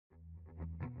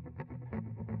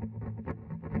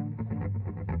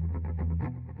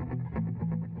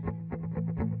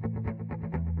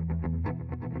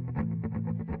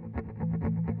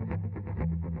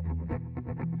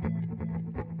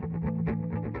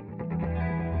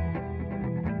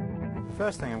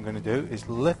First thing I'm going to do is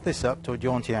lift this up to a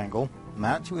jaunty angle,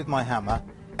 match it with my hammer,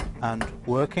 and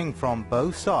working from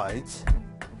both sides,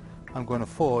 I'm going to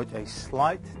forge a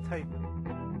slight taper.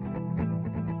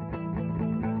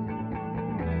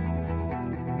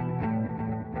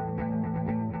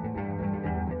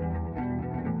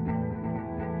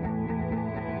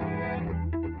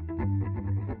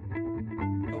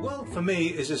 A weld for me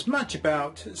is as much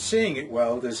about seeing it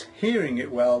weld as hearing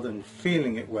it weld and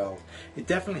feeling it weld. It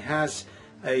definitely has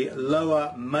a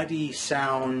lower muddy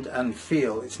sound and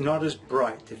feel. It's not as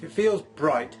bright. If it feels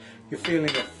bright, you're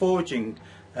feeling a forging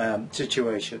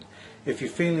situation. If you're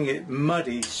feeling it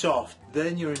muddy, soft,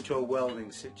 then you're into a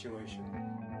welding situation.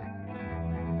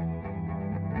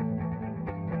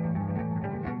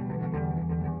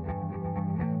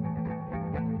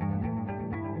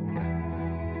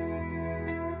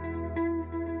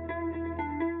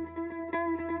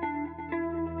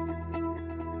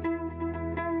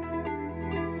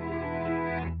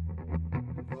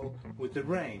 With the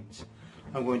reins,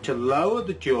 I'm going to lower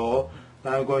the jaw,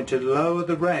 and I'm going to lower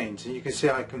the reins, and you can see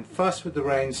I can fuss with the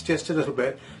reins just a little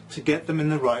bit to get them in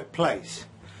the right place.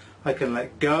 I can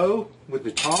let go with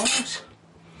the tongs,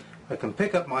 I can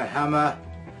pick up my hammer,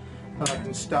 and I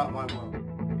can start my weld.